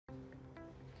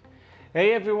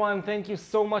Hey everyone, thank you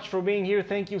so much for being here.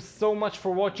 Thank you so much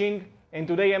for watching. And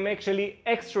today I'm actually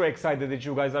extra excited that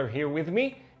you guys are here with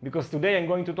me, because today I'm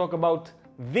going to talk about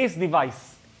this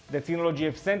device that Synology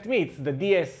have sent me. It's the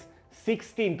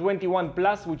DS1621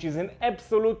 Plus, which is an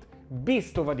absolute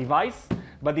beast of a device.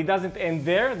 But it doesn't end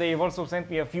there. They have also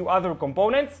sent me a few other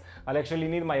components. I'll actually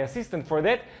need my assistant for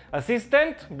that.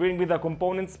 Assistant, bring me the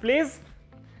components, please.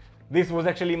 This was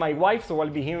actually my wife, so I'll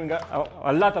be hearing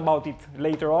a lot about it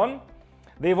later on.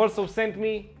 They've also sent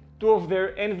me 2 of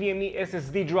their NVMe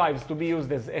SSD drives to be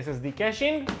used as SSD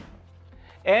caching,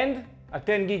 and a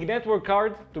 10 gig network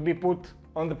card to be put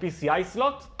on the PCIe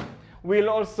slot. We'll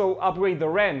also upgrade the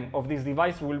RAM of this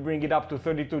device. We'll bring it up to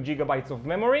 32 gigabytes of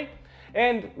memory.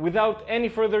 And without any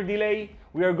further delay,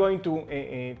 we are going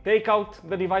to take out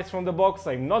the device from the box.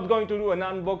 I'm not going to do an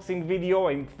unboxing video.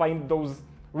 I find those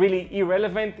really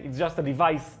irrelevant. It's just a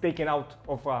device taken out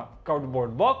of a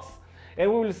cardboard box. And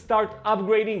we will start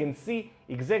upgrading and see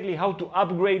exactly how to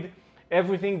upgrade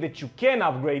everything that you can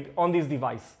upgrade on this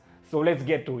device. So let's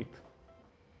get to it.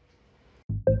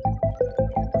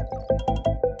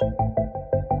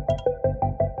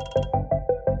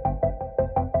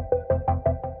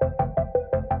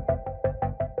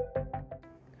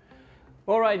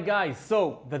 Alright guys,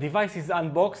 so the device is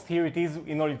unboxed. Here it is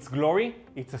in all its glory.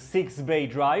 It's a 6-bay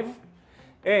drive.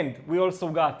 And we also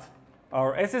got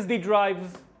our SSD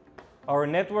drives, our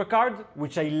network card,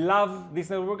 which I love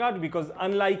this network card because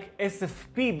unlike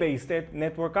SFP-based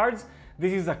network cards,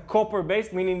 this is a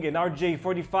copper-based, meaning an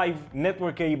RJ45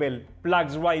 network cable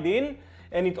plugs right in,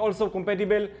 and it's also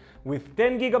compatible with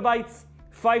 10 gigabytes,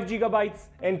 5 gigabytes,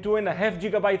 and 2.5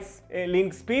 gigabytes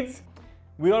link speeds.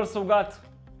 We also got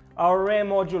our RAM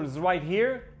modules right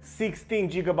here,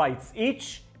 16 gigabytes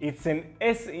each. It's an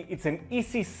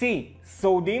ECC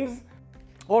SO-DIMMs.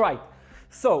 All right.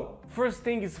 So, first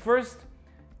thing is first,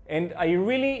 and I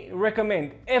really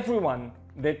recommend everyone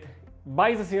that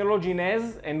buys a Synology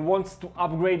NAS and wants to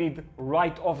upgrade it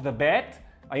right off the bat.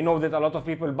 I know that a lot of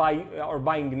people are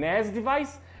buying NAS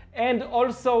device, and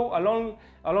also along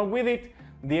with it,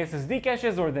 the SSD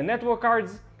caches or the network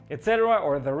cards, etc.,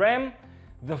 or the RAM.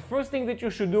 The first thing that you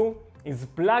should do is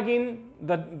plug in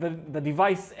the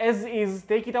device as is,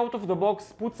 take it out of the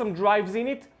box, put some drives in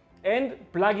it, and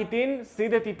plug it in, see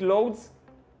that it loads,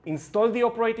 install the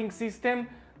operating system,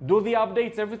 do the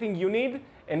updates, everything you need,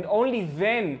 and only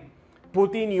then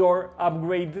put in your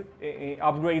upgrades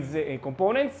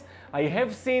components. I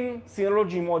have seen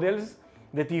Synology models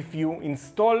that if you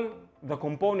install the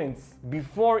components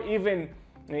before even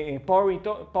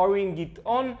powering it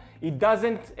on, it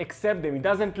doesn't accept them, it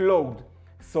doesn't load.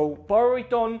 So power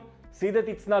it on, see that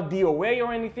it's not DOA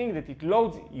or anything, that it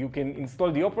loads. You can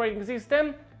install the operating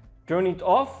system, turn it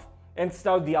off, and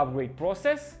start the upgrade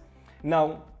process.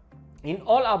 Now, in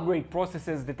all upgrade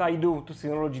processes that I do to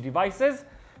Synology devices,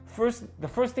 the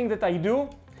first thing that I do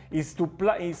is to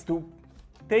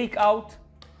take out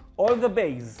all the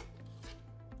bays,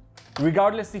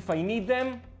 regardless if I need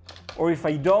them or if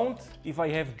I don't, if I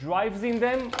have drives in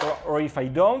them or if I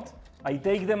don't, I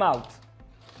take them out.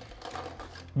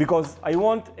 Because I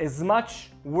want as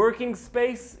much working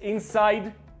space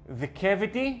inside the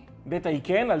cavity that I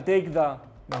can. I'll take the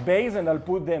bays and I'll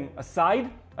put them aside.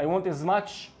 I want as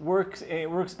much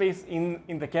workspace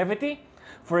in the cavity.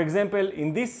 For example,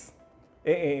 in this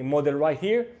model right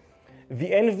here, the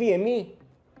NVMe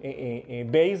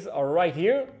bays are right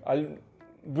here. I'll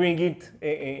bring it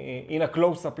in a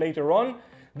close-up later on.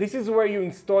 This is where you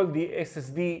install the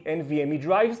SSD NVMe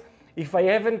drives. If I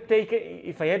hadn't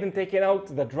taken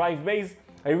out the drive bays,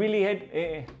 I really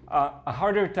had a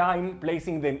harder time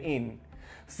placing them in.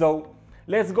 So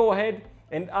let's go ahead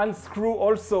and unscrew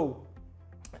also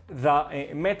the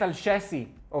metal chassis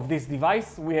of this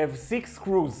device. We have 6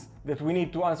 screws that we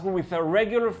need to unscrew with a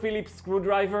regular Phillips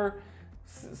screwdriver,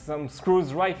 some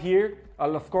screws right here.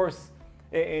 I'll of course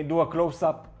do a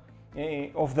close-up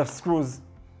of the screws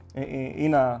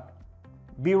in a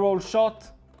B-roll shot.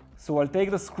 So I'll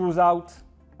take the screws out,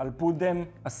 I'll put them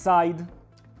aside.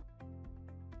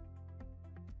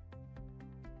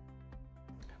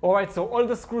 All right, so all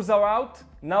the screws are out.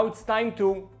 Now it's time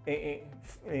to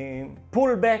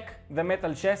pull back the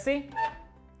metal chassis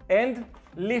and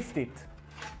lift it.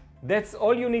 That's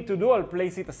all you need to do. I'll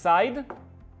place it aside.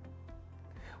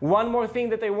 One more thing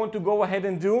that I want to go ahead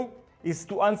and do is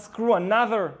to unscrew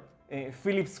another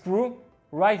Phillips screw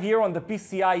right here on the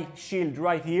PCI shield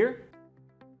right here.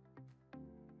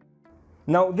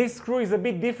 Now this screw is a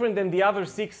bit different than the other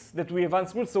 6 that we have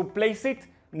unscrewed, so place it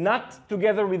not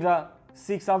together with the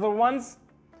 6 other ones.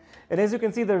 And as you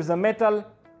can see, there's a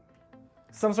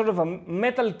some sort of a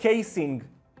metal casing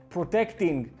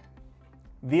protecting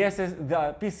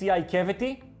the PCI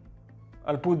cavity.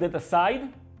 I'll put that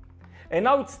aside. And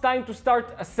now it's time to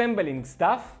start assembling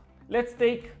stuff. Let's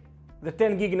take the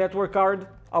 10 gig network card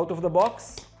out of the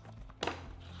box.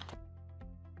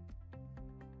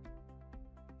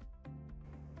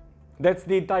 That's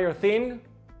the entire thing.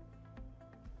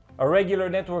 A regular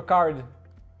network card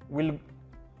will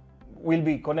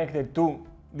be connected to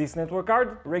this network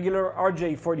card, regular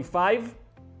RJ45.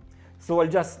 So I'll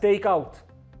just take out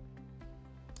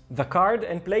the card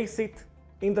and place it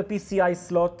in the PCI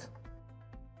slot.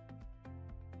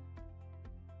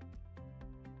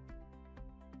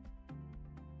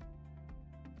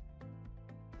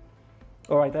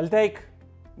 All right, I'll take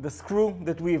the screw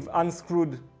that we've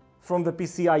unscrewed from the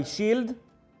PCI shield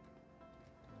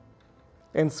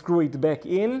and screw it back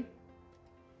in.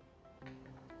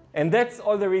 And that's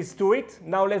all there is to it.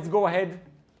 Now let's go ahead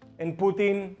and put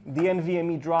in the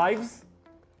NVMe drives.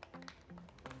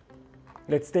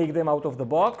 Let's take them out of the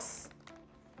box.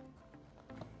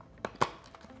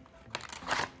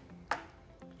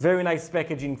 Very nice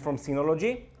packaging from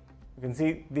Synology. You can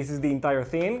see this is the entire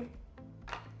thing.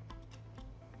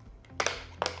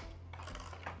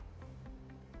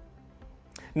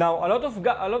 Now, a lot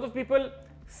of people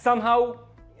somehow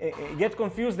get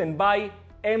confused and buy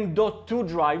M.2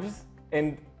 drives,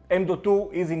 and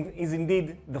M.2 is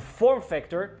indeed the form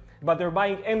factor, but they're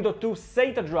buying M.2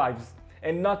 SATA drives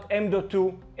and not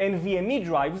M.2 NVMe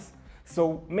drives.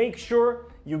 So make sure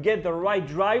you get the right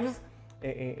drives.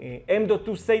 M.2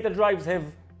 SATA drives have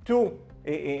two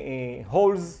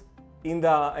holes in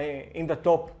the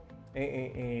top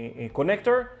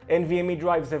connector. NVMe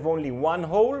drives have only one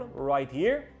hole right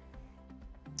here.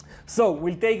 So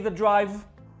we'll take the drive,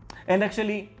 and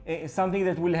actually something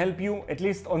that will help you, at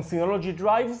least on Synology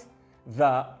drives,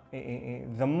 the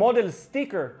model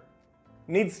sticker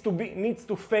needs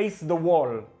to face the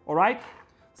wall. All right.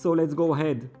 So let's go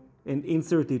ahead and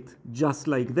insert it just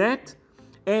like that,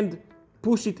 and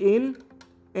push it in,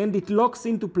 and it locks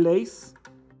into place.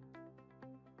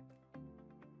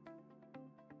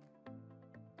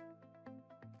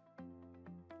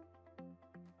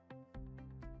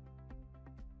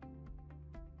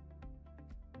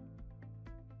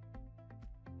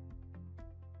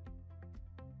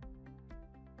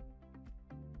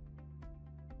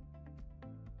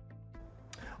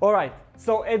 All right,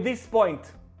 so at this point,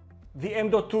 the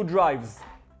M.2 drives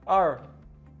are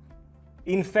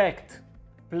in fact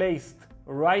placed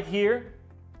right here.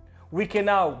 We can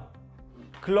now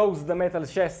close the metal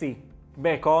chassis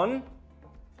back on.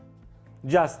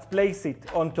 Just place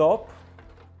it on top.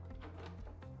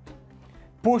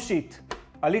 Push it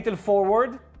a little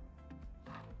forward.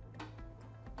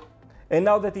 And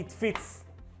now that it fits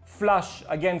flush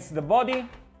against the body,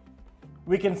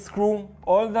 we can screw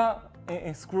all the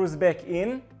screws back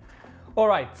in. All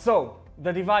right, so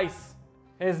the device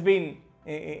has been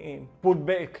put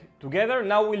back together.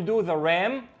 Now we'll do the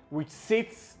RAM, which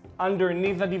sits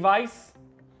underneath the device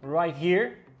right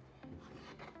here.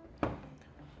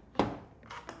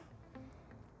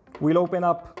 We'll open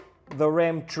up the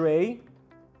RAM tray.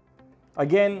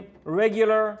 Again,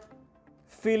 regular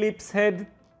Phillips head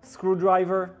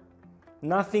screwdriver,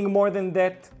 nothing more than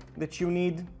that you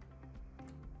need.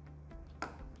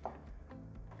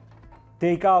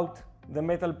 Take out the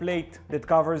metal plate that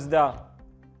covers the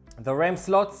RAM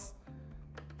slots.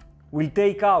 We'll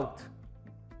take out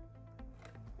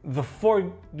the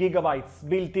 4 gigabytes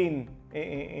built-in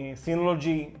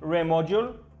Synology RAM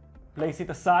module. Place it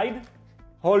aside.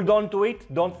 Hold on to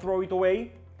it, don't throw it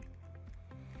away.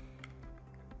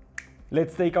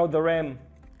 Let's take out the RAM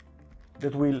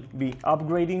that we'll be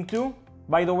upgrading to.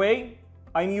 By the way,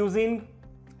 I'm using,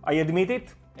 I admit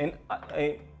it, an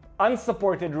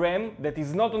unsupported RAM that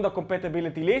is not on the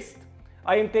compatibility list.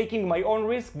 I am taking my own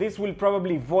risk. This will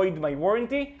probably void my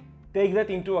warranty. Take that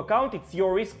into account. It's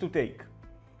your risk to take.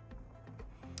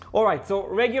 All right, so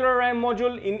regular RAM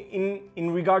module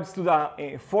in regards to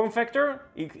the form factor,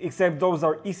 except those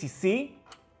are ECC.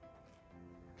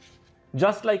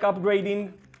 Just like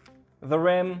upgrading the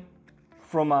RAM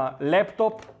from a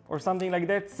laptop or something like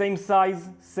that, same size,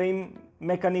 same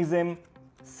mechanism,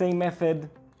 same method.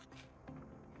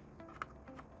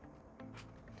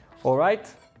 All right,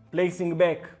 placing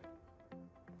back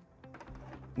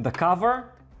the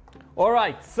cover. All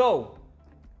right, so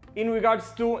in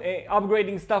regards to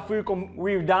upgrading stuff,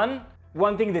 we're done.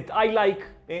 One thing that I like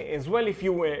as well, if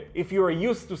you are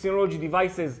used to Synology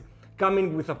devices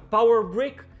coming with a power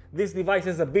brick, this device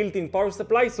has a built-in power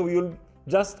supply, so you'll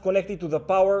just connect it to the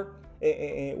power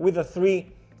with a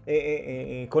 3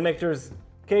 connectors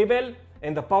cable,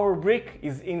 and the power brick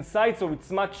is inside, so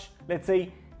it's much, let's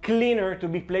say, cleaner to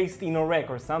be placed in a rack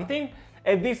or something.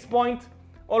 At this point,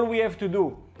 all we have to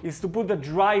do is to put the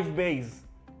drive bays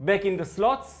back in the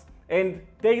slots and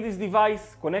take this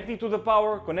device, connect it to the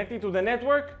power, connect it to the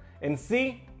network, and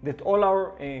see that all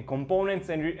our components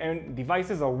and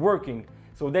devices are working.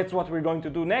 So that's what we're going to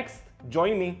do next.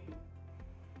 Join me.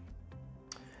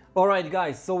 Alright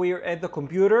guys, so we're at the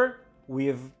computer. We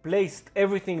have placed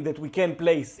everything that we can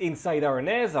place inside our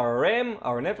NAS, our RAM,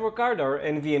 our network card, our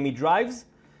NVMe drives.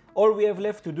 All we have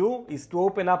left to do is to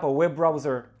open up a web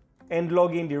browser and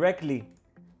log in directly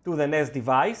to the NAS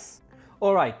device.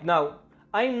 Alright, now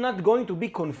I'm not going to be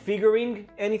configuring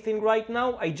anything right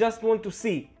now. I just want to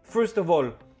see, first of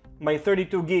all, my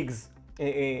 32 gigs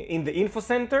in the info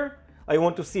center. I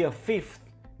want to see a fifth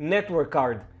network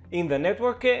card in the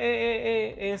network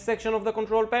section of the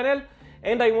control panel.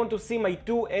 And I want to see my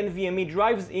 2 NVMe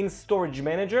drives in Storage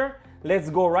Manager. Let's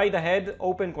go right ahead,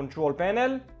 open Control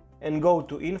Panel, and go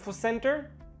to Info Center.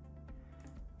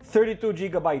 32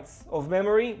 gigabytes of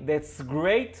memory, that's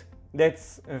great.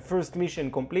 That's first mission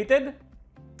completed.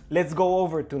 Let's go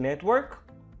over to Network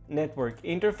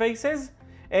Interfaces.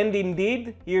 And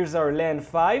indeed, here's our LAN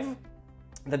 5.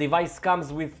 The device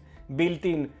comes with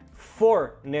built-in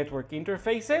 4 network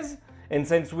interfaces. And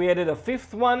since we added a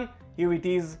fifth one, here it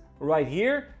is right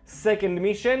here. Second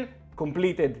mission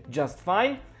completed just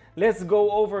fine. Let's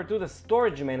go over to the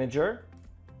Storage Manager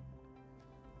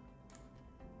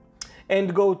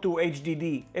and go to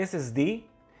HDD SSD.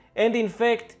 And in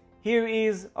fact, here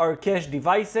is our cache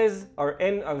devices, our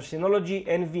Synology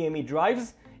NVMe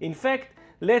drives. In fact,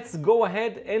 let's go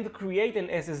ahead and create an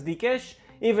SSD cache,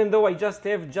 even though I just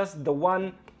have the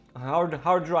one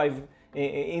hard drive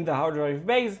in the hard drive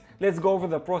base. Let's go over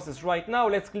the process right now.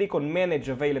 Let's click on Manage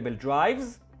Available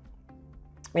Drives.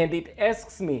 And it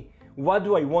asks me, what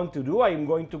do I want to do? I'm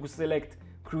going to select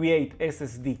Create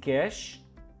SSD Cache.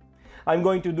 I'm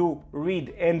going to do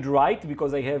Read and Write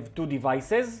because I have 2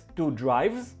 devices, 2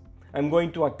 drives. I'm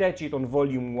going to attach it on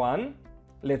volume 1.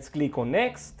 Let's click on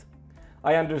Next.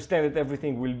 I understand that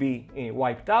everything will be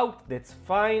wiped out. That's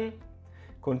fine.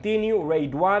 Continue,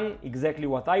 RAID 1, exactly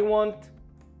what I want.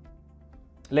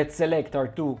 Let's select our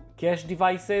 2 cache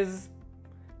devices.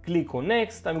 Click on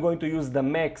Next. I'm going to use the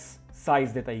max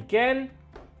size that I can.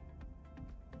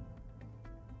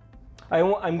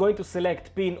 I'm going to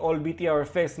select Pin all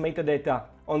BTRFS metadata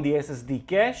on the SSD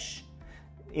cache.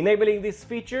 Enabling this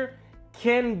feature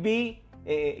can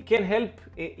help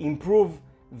improve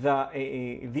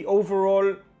the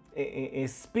overall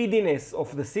speediness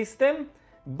of the system,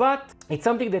 but it's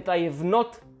something that I have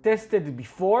not tested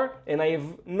before and I have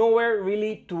nowhere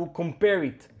really to compare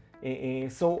it.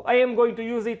 So I am going to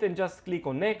use it and just click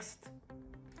on Next,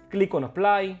 click on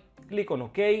Apply, click on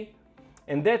OK,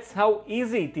 and that's how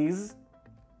easy it is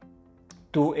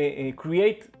to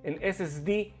create an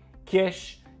SSD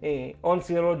cache on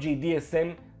Synology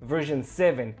DSM version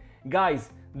 7.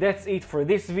 Guys, that's it for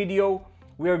this video.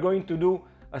 We are going to do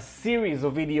a series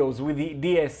of videos with the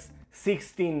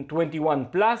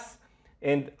DS1621 Plus,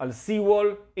 and I'll see you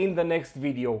all in the next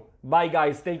video. Bye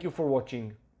guys, thank you for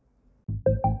watching.